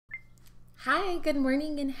Hi, good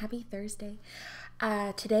morning and happy Thursday.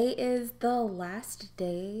 Today is the last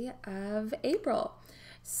day of April.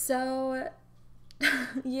 So,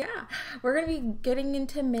 yeah, we're going to be getting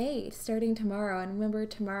into May starting tomorrow. And remember,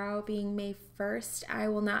 tomorrow being May 1st, I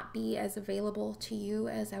will not be as available to you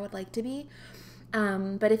as I would like to be.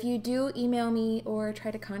 But if you do email me or try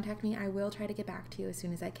to contact me, I will try to get back to you as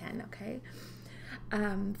soon as I can, okay?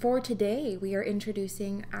 For today, we are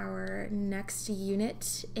introducing our next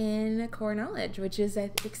unit in core knowledge, which is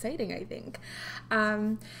exciting, I think.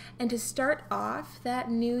 And to start off that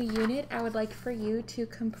new unit, I would like for you to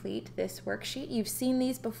complete this worksheet. You've seen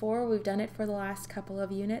these before. We've done it for the last couple of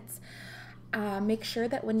units. Make sure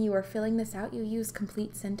that when you are filling this out, you use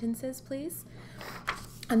complete sentences, please.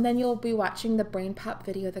 And then you'll be watching the Brain Pop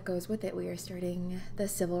video that goes with it. We are starting the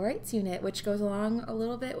Civil Rights Unit, which goes along a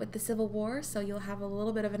little bit with the Civil War, so you'll have a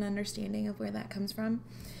little bit of an understanding of where that comes from.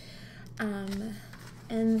 And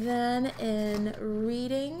then in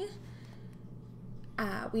reading,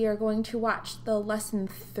 we are going to watch the Lesson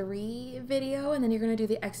 3 video, and then you're going to do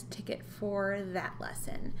the exit ticket for that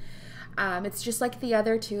lesson. It's just like the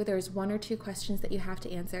other two. There's one or two questions that you have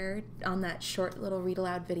to answer on that short little read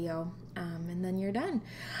aloud video, and then you're done.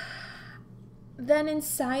 Then in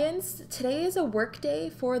science, today is a work day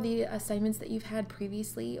for the assignments that you've had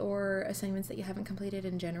previously or assignments that you haven't completed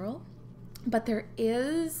in general. But there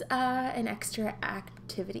is an extra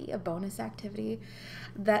activity, a bonus activity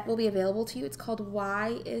that will be available to you. It's called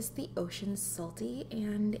Why is the Ocean Salty?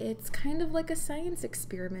 And it's kind of like a science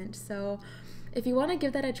experiment. So if you want to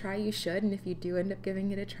give that a try, you should. And if you do end up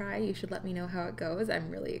giving it a try, you should let me know how it goes. I'm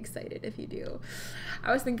really excited if you do.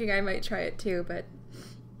 I was thinking I might try it too, but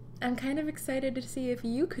I'm kind of excited to see if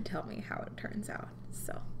you could tell me how it turns out.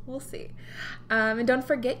 So we'll see. And don't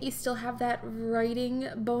forget, you still have that writing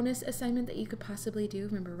bonus assignment that you could possibly do.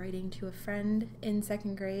 Remember, writing to a friend in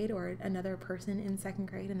second grade or another person in second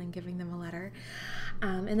grade and then giving them a letter.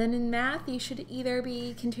 And then in math, you should either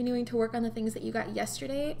be continuing to work on the things that you got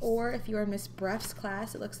yesterday, or if you're in Miss Bruff's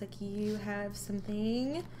class, it looks like you have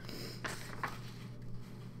something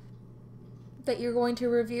that you're going to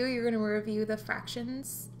review. You're going to review the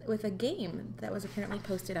fractions with a game that was apparently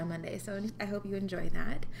posted on Monday, so I hope you enjoy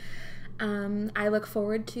that. I look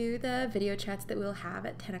forward to the video chats that we'll have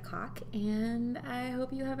at 10 o'clock, and I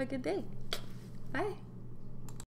hope you have a good day. Bye.